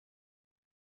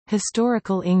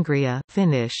Historical Ingria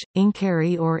Finnish,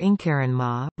 Inkari or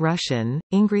Inkaranmaa, Russian,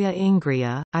 Ingria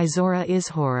Ingria, Izora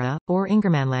Izhora, or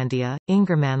Ingermanlandia,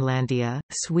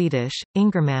 Swedish,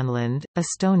 Ingermanland,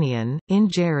 Estonian,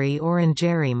 Ingeri or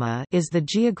Ingerima is the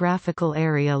geographical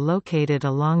area located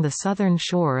along the southern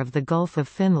shore of the Gulf of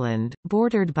Finland,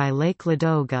 bordered by Lake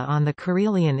Ladoga on the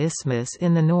Karelian Isthmus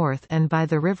in the north and by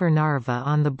the River Narva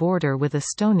on the border with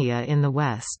Estonia in the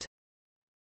west.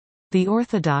 The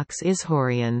Orthodox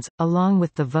Izhorians, along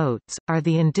with the Votes, are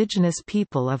the indigenous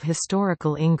people of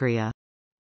historical Ingria.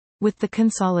 With the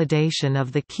consolidation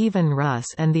of the Kievan Rus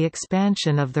and the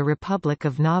expansion of the Republic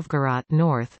of Novgorod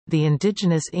north, the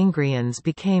indigenous Ingrians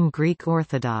became Greek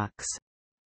Orthodox.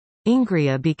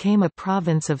 Ingria became a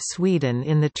province of Sweden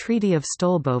in the Treaty of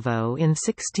Stolbovo in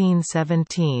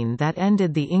 1617 that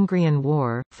ended the Ingrian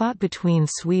War, fought between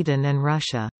Sweden and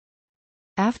Russia.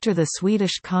 After the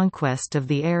Swedish conquest of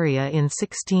the area in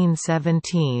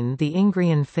 1617, the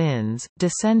Ingrian Finns,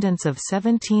 descendants of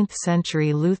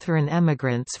 17th-century Lutheran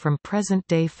emigrants from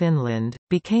present-day Finland,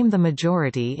 became the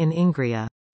majority in Ingria.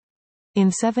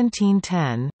 In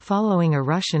 1710, following a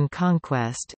Russian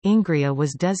conquest, Ingria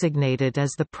was designated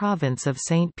as the province of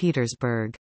St.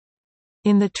 Petersburg.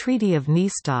 In the Treaty of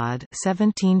Nystad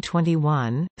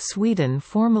 1721, Sweden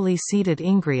formally ceded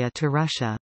Ingria to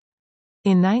Russia.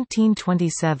 In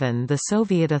 1927 the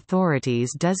Soviet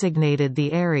authorities designated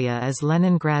the area as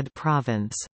Leningrad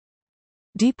Province.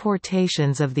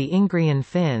 Deportations of the Ingrian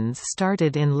Finns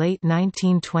started in late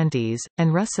 1920s,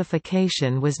 and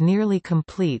Russification was nearly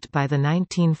complete by the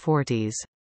 1940s.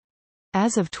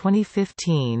 As of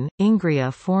 2015,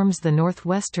 Ingria forms the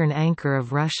northwestern anchor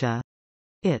of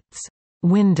Russia—its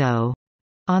window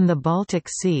on the Baltic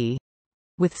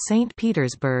Sea—with St.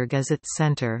 Petersburg as its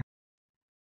center.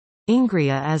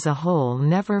 Ingria as a whole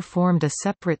never formed a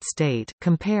separate state.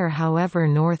 Compare however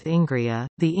North Ingria,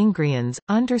 the Ingrians,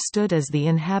 understood as the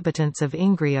inhabitants of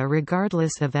Ingria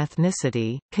regardless of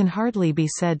ethnicity, can hardly be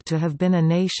said to have been a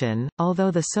nation,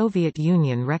 although the Soviet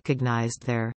Union recognized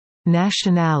their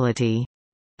nationality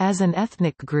as an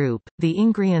ethnic group. The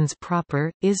Ingrians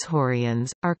proper,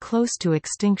 Izhorians, are close to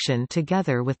extinction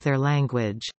together with their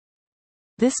language.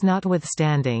 This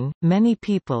notwithstanding, many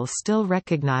people still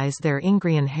recognize their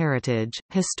Ingrian heritage.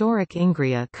 Historic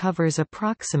Ingria covers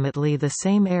approximately the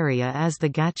same area as the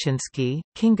Gachinsky,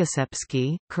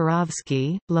 Kingasepsky,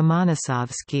 Kurovsky,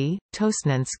 Lomonosovsky,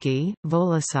 Tosnensky,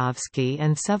 Volosovsky,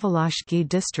 and Vsevolozhsky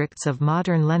districts of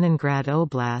modern Leningrad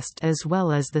Oblast, as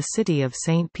well as the city of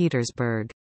St.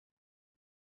 Petersburg.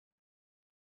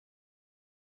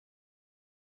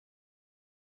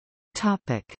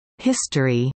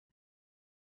 History.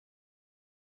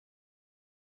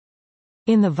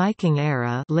 In the Viking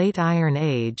era, Late Iron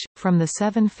Age, from the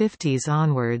 750s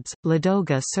onwards,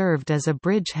 Ladoga served as a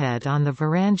bridgehead on the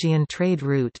Varangian trade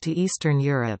route to Eastern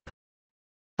Europe.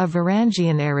 A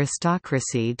Varangian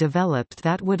aristocracy developed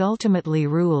that would ultimately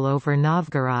rule over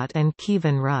Novgorod and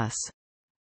Kievan Rus.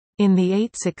 In the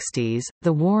 860s,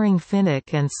 the warring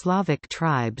Finnic and Slavic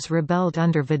tribes rebelled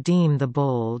under Vadim the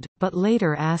Bold, but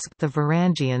later asked the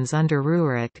Varangians under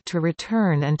Rurik to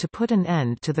return and to put an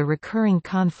end to the recurring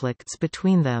conflicts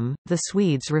between them. The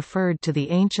Swedes referred to the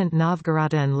ancient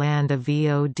Novgorodan land of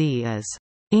Vod as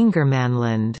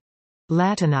Ingermanland,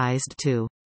 Latinized to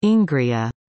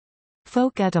Ingria.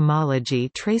 Folk etymology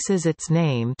traces its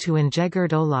name to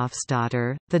Ingegerd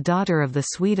Olafsdotter, the daughter of the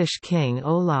Swedish king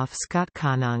Olaf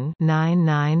Skotkonung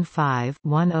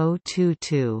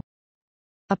 995-1022.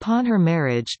 Upon her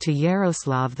marriage to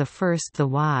Yaroslav I the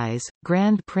Wise,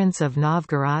 Grand Prince of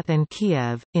Novgorod and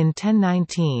Kiev, in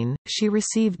 1019, she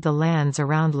received the lands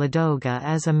around Ladoga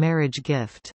as a marriage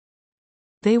gift.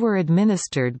 They were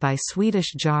administered by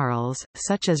Swedish jarls,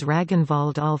 such as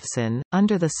Ragnvald Ulfsson,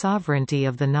 under the sovereignty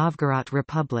of the Novgorod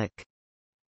Republic.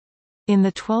 In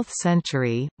the 12th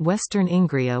century, Western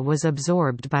Ingria was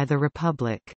absorbed by the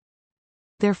Republic.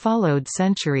 There followed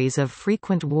centuries of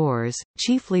frequent wars,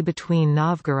 chiefly between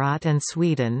Novgorod and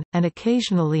Sweden, and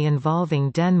occasionally involving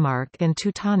Denmark and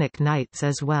Teutonic Knights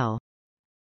as well.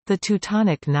 The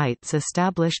Teutonic Knights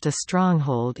established a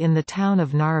stronghold in the town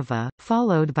of Narva,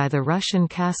 followed by the Russian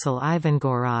castle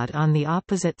Ivangorod on the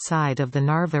opposite side of the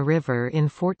Narva River in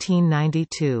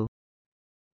 1492.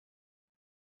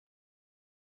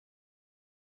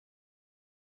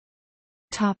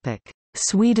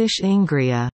 Swedish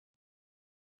Ingria.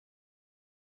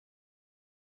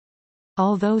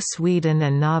 Although Sweden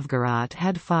and Novgorod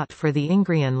had fought for the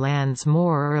Ingrian lands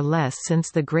more or less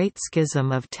since the Great Schism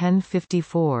of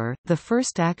 1054, the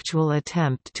first actual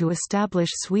attempt to establish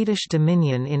Swedish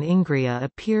dominion in Ingria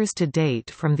appears to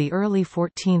date from the early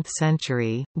 14th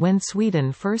century, when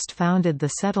Sweden first founded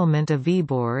the settlement of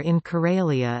Viborg in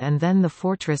Karelia and then the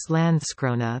fortress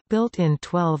Landskrona, built in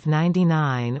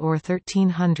 1299 or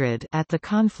 1300 at the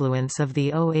confluence of the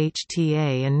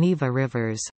Ohta and Neva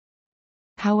rivers.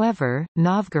 However,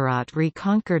 Novgorod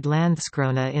reconquered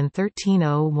Landskrona in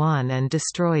 1301 and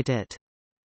destroyed it.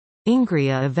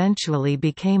 Ingria eventually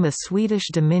became a Swedish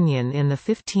dominion in the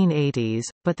 1580s,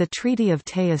 but the Treaty of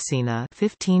Teasina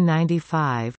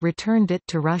 1595 returned it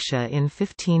to Russia in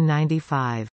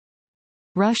 1595.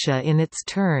 Russia in its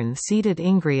turn ceded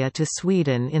Ingria to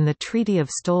Sweden in the Treaty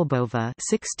of Stolbova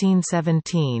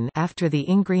 1617 after the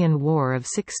Ingrian War of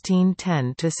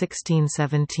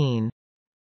 1610–1617.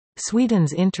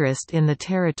 Sweden's interest in the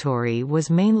territory was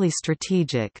mainly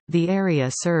strategic. The area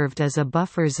served as a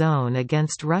buffer zone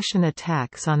against Russian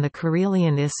attacks on the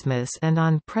Karelian Isthmus and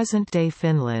on present-day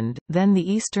Finland, then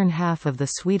the eastern half of the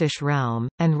Swedish realm,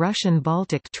 and Russian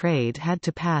Baltic trade had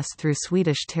to pass through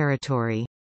Swedish territory.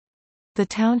 The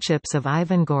townships of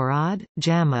Ivangorod,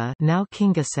 Jamma (now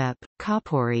Kingisepp),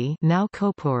 Kopori (now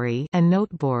Kopori), and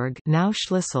Noteborg (now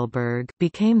Schlisselburg)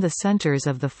 became the centers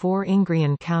of the four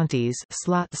Ingrian counties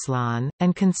Slottsland,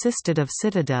 and consisted of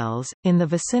citadels, in the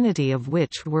vicinity of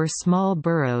which were small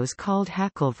boroughs called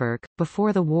Hackelverk,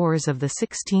 before the wars of the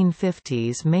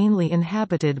 1650s mainly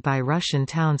inhabited by Russian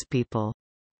townspeople.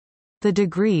 The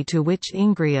degree to which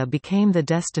Ingria became the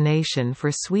destination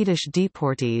for Swedish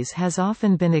deportees has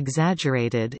often been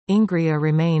exaggerated. Ingria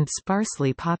remained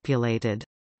sparsely populated.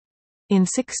 In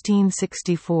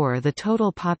 1664 the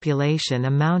total population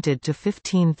amounted to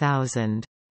 15,000.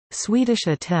 Swedish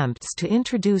attempts to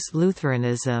introduce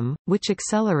Lutheranism, which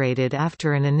accelerated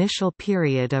after an initial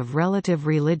period of relative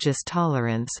religious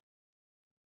tolerance,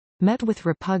 met with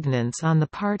repugnance on the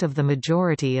part of the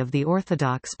majority of the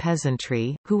Orthodox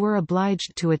peasantry, who were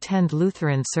obliged to attend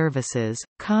Lutheran services.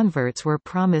 Converts were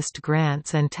promised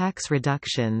grants and tax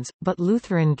reductions, but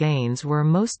Lutheran gains were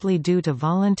mostly due to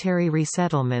voluntary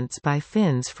resettlements by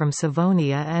Finns from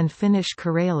Savonia and Finnish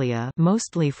Karelia,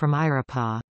 mostly from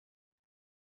Irapaa.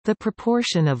 The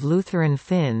proportion of Lutheran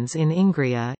Finns in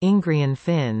Ingria Ingrian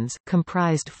Finns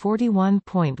comprised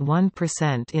 41.1%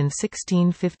 in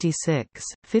 1656,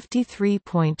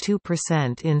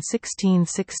 53.2% in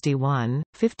 1661,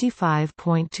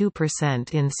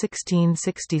 55.2% in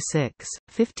 1666,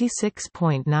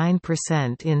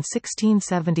 56.9% in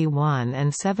 1671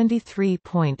 and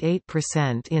 73.8%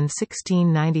 in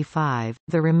 1695,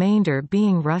 the remainder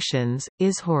being Russians,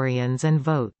 Ishorians and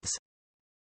Votes.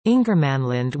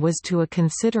 Ingermanland was to a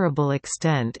considerable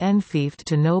extent enfiefed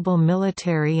to noble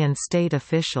military and state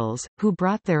officials, who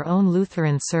brought their own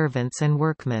Lutheran servants and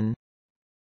workmen.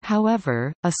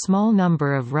 However, a small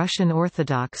number of Russian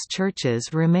Orthodox churches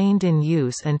remained in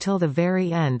use until the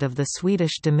very end of the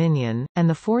Swedish dominion, and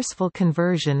the forceful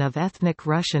conversion of ethnic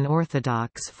Russian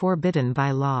Orthodox forbidden by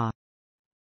law.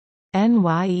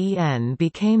 Nyen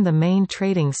became the main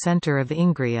trading centre of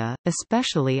Ingria,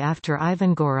 especially after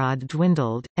Ivangorod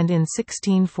dwindled, and in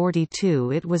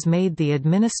 1642 it was made the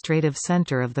administrative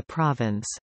centre of the province.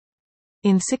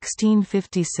 In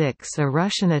 1656 a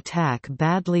Russian attack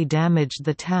badly damaged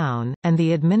the town, and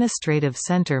the administrative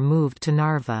centre moved to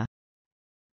Narva.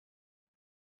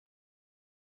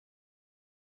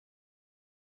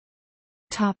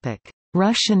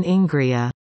 Russian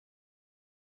Ingria.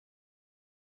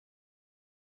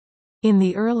 In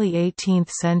the early 18th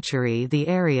century the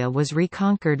area was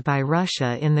reconquered by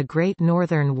Russia in the Great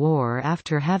Northern War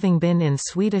after having been in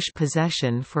Swedish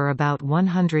possession for about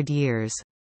 100 years.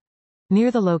 Near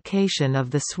the location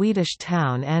of the Swedish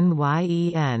town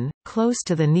Nyen, close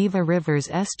to the Neva River's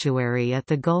estuary at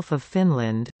the Gulf of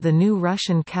Finland, the new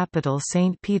Russian capital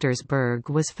St. Petersburg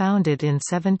was founded in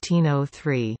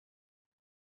 1703.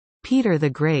 Peter the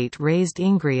Great raised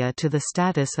Ingria to the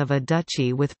status of a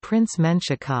duchy with Prince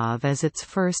Menshikov as its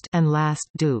first and last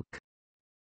duke.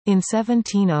 In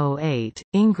 1708,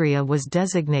 Ingria was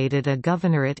designated a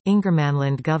governorate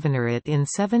Ingermanland Governorate in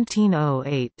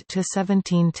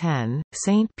 1708–1710,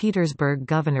 St. Petersburg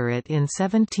Governorate in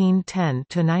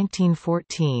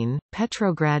 1710–1914,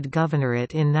 Petrograd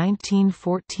Governorate in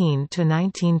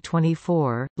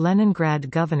 1914–1924,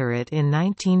 Leningrad Governorate in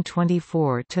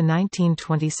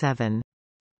 1924–1927.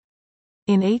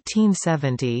 In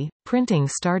 1870, printing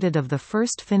started of the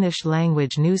first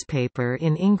Finnish-language newspaper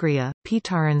in Ingria,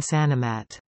 Pietarin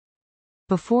Sanomat.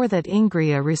 Before that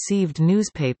Ingria received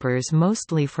newspapers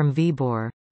mostly from Viborg.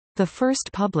 The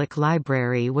first public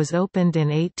library was opened in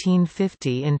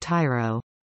 1850 in Tyro.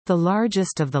 The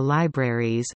largest of the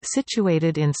libraries,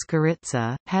 situated in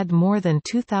Skorica, had more than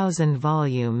 2,000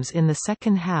 volumes in the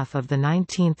second half of the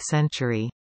 19th century.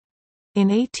 In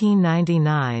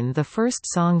 1899 the first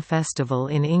song festival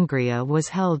in Ingria was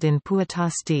held in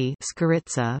Puutasti,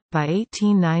 Skorica. By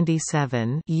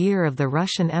 1897, year of the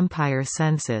Russian Empire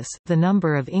census, the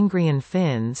number of Ingrian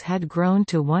Finns had grown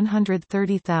to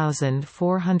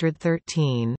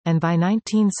 130,413, and by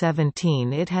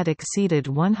 1917 it had exceeded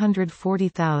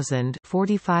 140,000,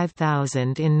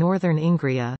 45,000 in northern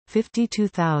Ingria,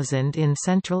 52,000 in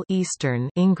central eastern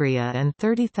Ingria and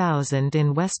 30,000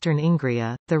 in western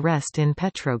Ingria, the rest in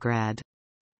Petrograd.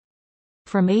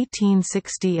 From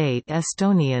 1868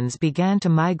 Estonians began to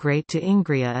migrate to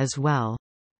Ingria as well.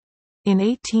 In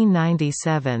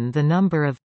 1897 the number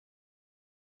of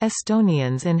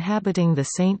Estonians inhabiting the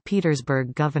St.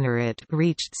 Petersburg Governorate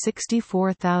reached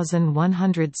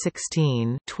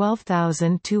 64,116,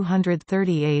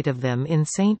 12,238 of them in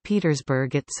St.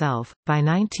 Petersburg itself. By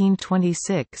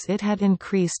 1926 it had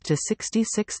increased to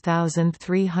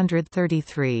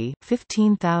 66,333,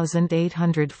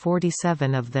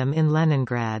 15,847 of them in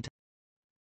Leningrad.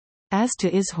 As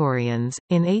to Ishorians,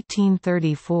 in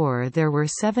 1834 there were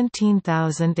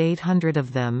 17,800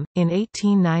 of them, in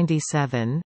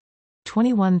 1897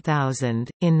 21,000,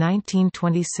 in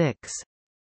 1926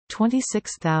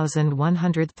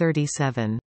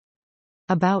 26,137.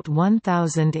 About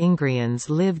 1,000 Ingrians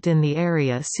lived in the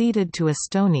area ceded to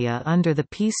Estonia under the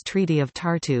Peace Treaty of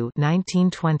Tartu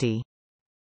 1920.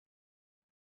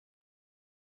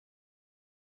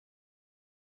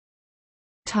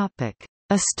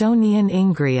 Estonian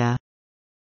Ingria.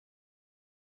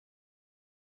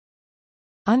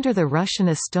 Under the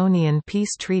Russian-Estonian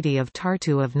Peace Treaty of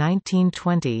Tartu of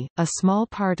 1920, a small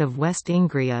part of West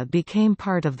Ingria became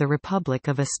part of the Republic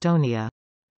of Estonia.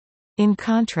 In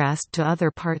contrast to other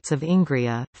parts of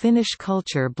Ingria, Finnish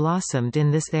culture blossomed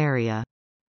in this area.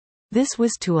 This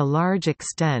was to a large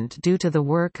extent due to the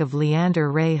work of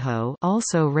Leander Reiho,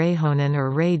 also Reihonen or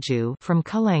Reiju, from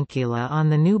Kalankila on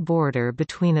the new border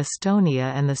between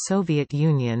Estonia and the Soviet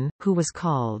Union, who was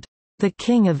called the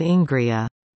King of Ingria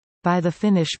by the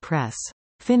Finnish press.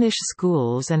 Finnish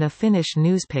schools and a Finnish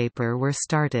newspaper were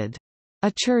started.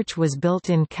 A church was built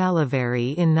in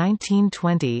Kalavari in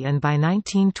 1920 and by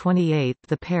 1928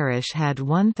 the parish had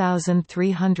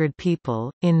 1,300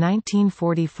 people. In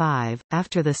 1945,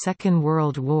 after the Second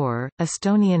World War,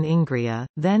 Estonian Ingria,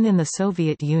 then in the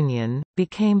Soviet Union,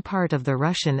 became part of the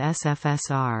Russian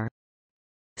SFSR.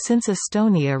 Since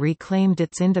Estonia reclaimed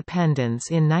its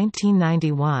independence in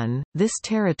 1991, this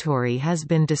territory has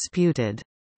been disputed.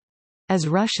 As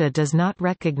Russia does not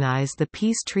recognize the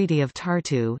Peace Treaty of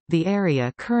Tartu, the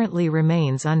area currently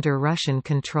remains under Russian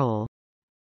control.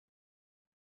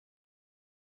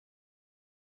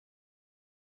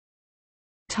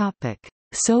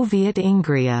 Soviet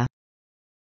Ingria.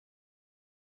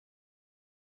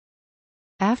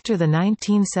 After the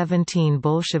 1917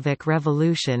 Bolshevik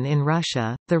Revolution in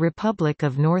Russia, the Republic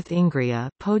of North Ingria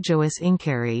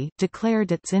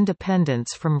declared its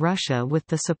independence from Russia with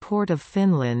the support of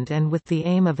Finland and with the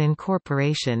aim of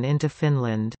incorporation into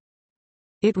Finland.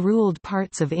 It ruled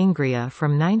parts of Ingria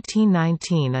from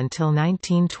 1919 until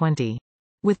 1920.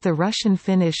 With the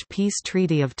Russian-Finnish Peace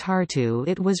Treaty of Tartu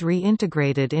it was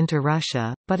reintegrated into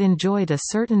Russia, but enjoyed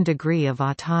a certain degree of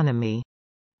autonomy.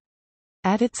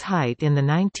 At its height in the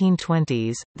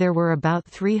 1920s, there were about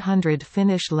 300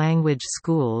 Finnish-language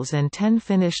schools and 10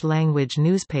 Finnish-language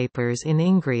newspapers in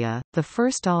Ingria. The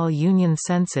first all-union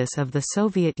census of the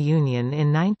Soviet Union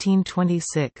in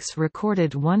 1926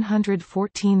 recorded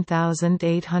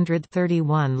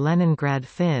 114,831 Leningrad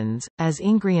Finns, as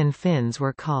Ingrian Finns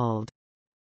were called.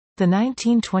 The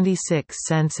 1926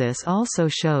 census also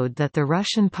showed that the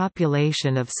Russian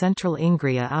population of Central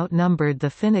Ingria outnumbered the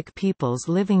Finnic peoples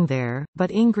living there, but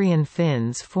Ingrian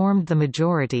Finns formed the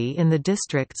majority in the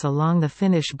districts along the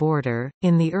Finnish border.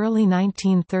 In the early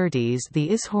 1930s, the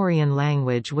Ishorian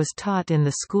language was taught in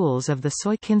the schools of the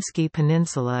Soikinski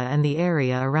Peninsula and the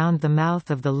area around the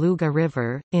mouth of the Luga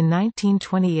River. In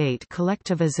 1928,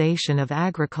 collectivization of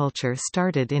agriculture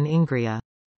started in Ingria.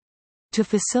 To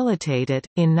facilitate it,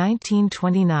 in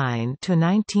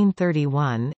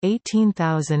 1929–1931,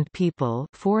 18,000 people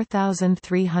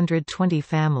 4,320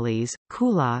 families,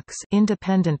 kulaks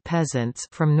independent peasants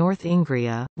from North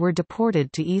Ingria, were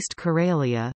deported to East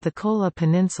Karelia, the Kola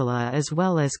Peninsula as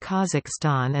well as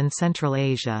Kazakhstan and Central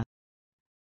Asia.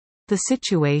 The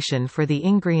situation for the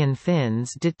Ingrian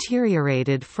Finns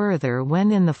deteriorated further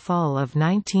when in the fall of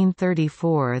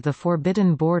 1934 the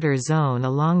Forbidden Border Zone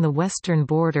along the western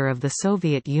border of the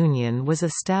Soviet Union was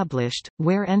established,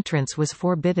 where entrance was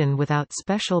forbidden without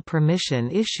special permission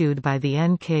issued by the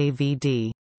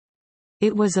NKVD.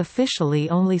 It was officially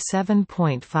only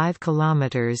 7.5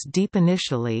 kilometers deep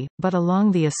initially, but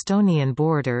along the Estonian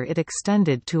border it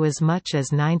extended to as much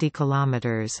as 90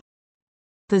 kilometers.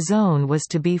 The zone was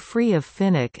to be free of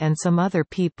Finnic and some other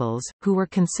peoples, who were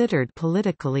considered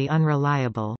politically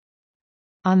unreliable.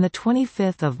 On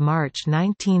 25 March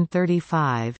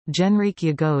 1935, Genrik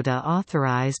Jagoda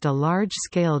authorized a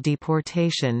large-scale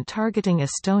deportation targeting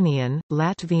Estonian,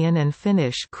 Latvian and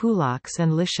Finnish kulaks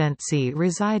and Lishentsi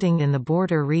residing in the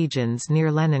border regions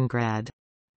near Leningrad.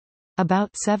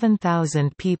 About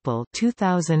 7,000 people,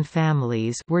 2,000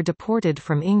 families were deported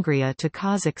from Ingria to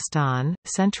Kazakhstan,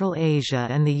 Central Asia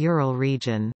and the Ural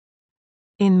region.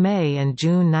 In May and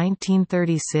June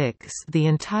 1936 the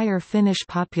entire Finnish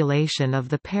population of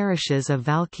the parishes of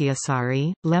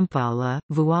Valkeasaari, Lempäala,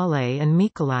 Vuole and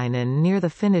Mikalainen near the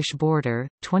Finnish border,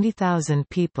 20,000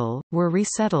 people, were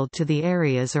resettled to the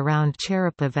areas around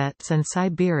Cherepavets and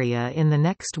Siberia in the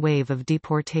next wave of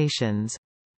deportations.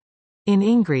 In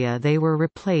Ingria they were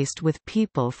replaced with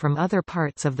people from other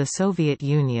parts of the Soviet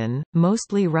Union,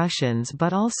 mostly Russians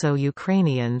but also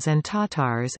Ukrainians and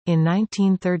Tatars. In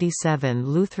 1937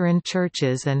 Lutheran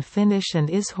churches and Finnish and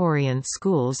Ishorian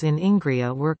schools in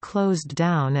Ingria were closed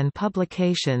down and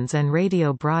publications and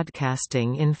radio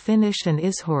broadcasting in Finnish and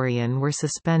Ishorian were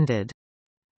suspended.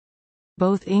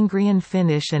 Both Ingrian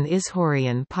Finnish and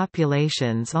Ishorian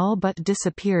populations all but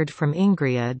disappeared from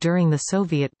Ingria during the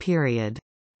Soviet period.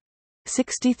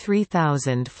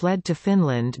 63,000 fled to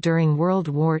Finland during World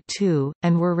War II,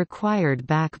 and were required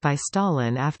back by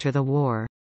Stalin after the war.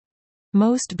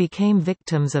 Most became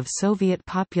victims of Soviet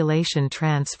population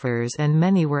transfers and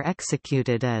many were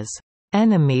executed as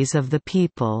enemies of the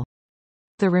people.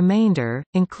 The remainder,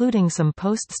 including some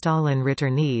post-Stalin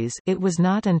returnees, it was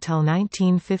not until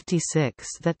 1956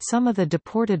 that some of the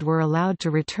deported were allowed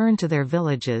to return to their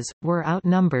villages, were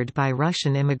outnumbered by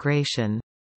Russian immigration.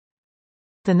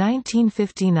 The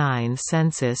 1959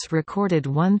 census recorded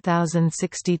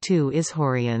 1,062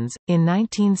 Ishorians. In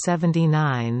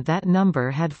 1979 that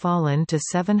number had fallen to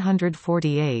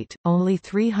 748, only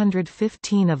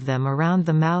 315 of them around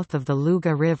the mouth of the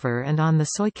Luga River and on the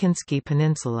Soikinsky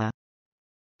Peninsula.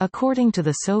 According to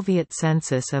the Soviet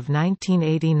census of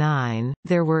 1989,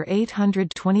 there were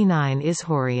 829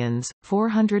 Ishorians,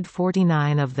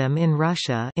 449 of them in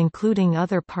Russia including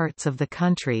other parts of the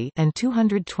country and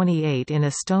 228 in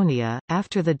Estonia.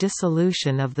 After the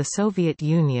dissolution of the Soviet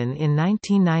Union in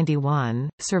 1991,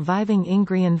 surviving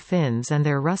Ingrian Finns and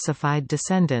their Russified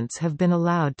descendants have been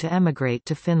allowed to emigrate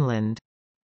to Finland.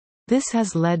 This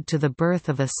has led to the birth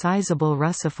of a sizable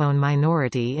Russophone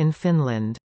minority in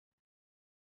Finland.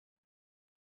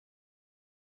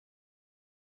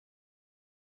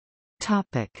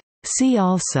 See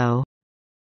also: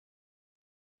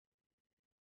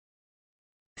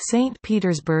 St.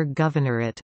 Petersburg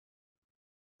Governorate,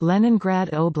 Leningrad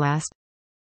Oblast,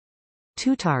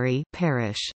 Tutari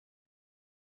Parish.